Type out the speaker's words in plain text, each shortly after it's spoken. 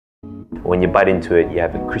When you bite into it, you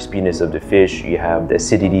have the crispiness of the fish, you have the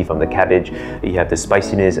acidity from the cabbage, you have the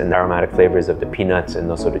spiciness and aromatic flavors of the peanuts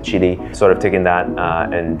and also the chili. Sort of taken that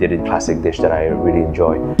and did a classic dish that I really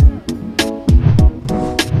enjoy.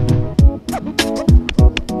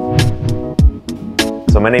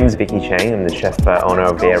 So my name is Vicky Cheng. I'm the chef owner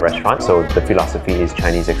of Beijing restaurant. So the philosophy is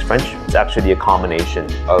Chinese x French. It's actually a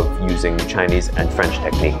combination of using Chinese and French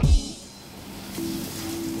technique.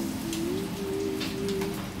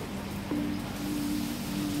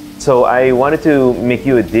 So I wanted to make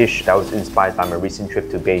you a dish that was inspired by my recent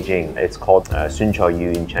trip to Beijing. It's called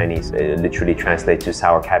Chui in Chinese. It literally translates to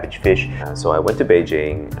sour cabbage fish. So I went to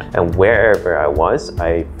Beijing, and wherever I was,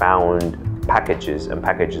 I found packages and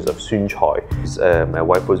packages of Chui. My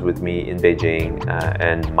wife was with me in Beijing,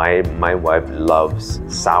 and my wife loves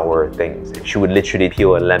sour things. She would literally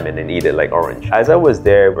peel a lemon and eat it like orange. As I was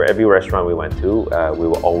there, for every restaurant we went to, we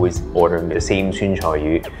were always ordering the same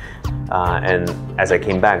Chui. And as I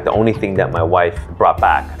came back, the only thing that my wife brought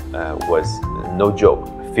back was, no joke,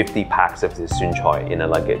 50 packs of this Chui in a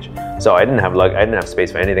luggage. So I didn't have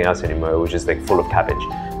space for anything else anymore. It was just like full of cabbage.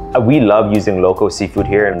 We love using local seafood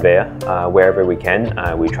here in Beijing. Wherever we can,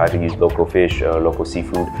 we try to use local fish, local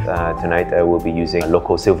seafood. Tonight we'll be using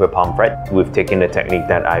local silver pomfret. We've taken a technique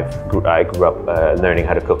that I grew up learning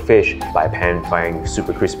how to cook fish by pan frying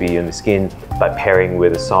super crispy on the skin, by pairing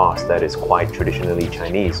with a sauce that is quite traditionally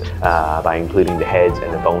Chinese, by including the heads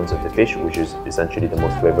and the bones of the fish, which is essentially the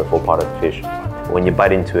most flavorful part of the fish. When you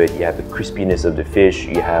bite into it, you have the crispiness of the fish,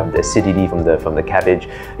 you have the acidity from the cabbage,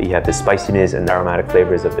 you have the spiciness and aromatic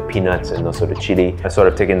flavors of the peanuts and also the chili. I sort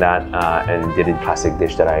of taken that and did a classic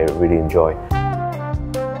dish that I really enjoy.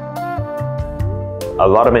 A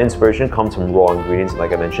lot of my inspiration comes from raw ingredients,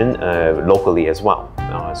 like I mentioned, locally as well.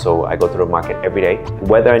 So I go to the market every day.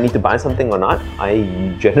 Whether I need to buy something or not,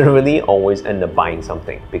 I generally always end up buying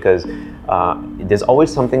something because there's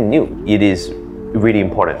always something new. It is really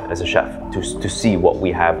important as a chef to see what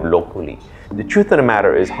we have locally. The truth of the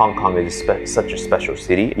matter is Hong Kong is such a special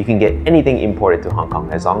city. You can get anything imported to Hong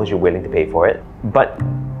Kong as long as you're willing to pay for it. But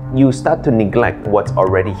you start to neglect what's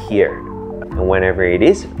already here. And whenever it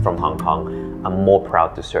is from Hong Kong, I'm more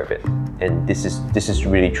proud to serve it. And this is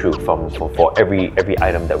really true for every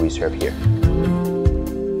item that we serve here.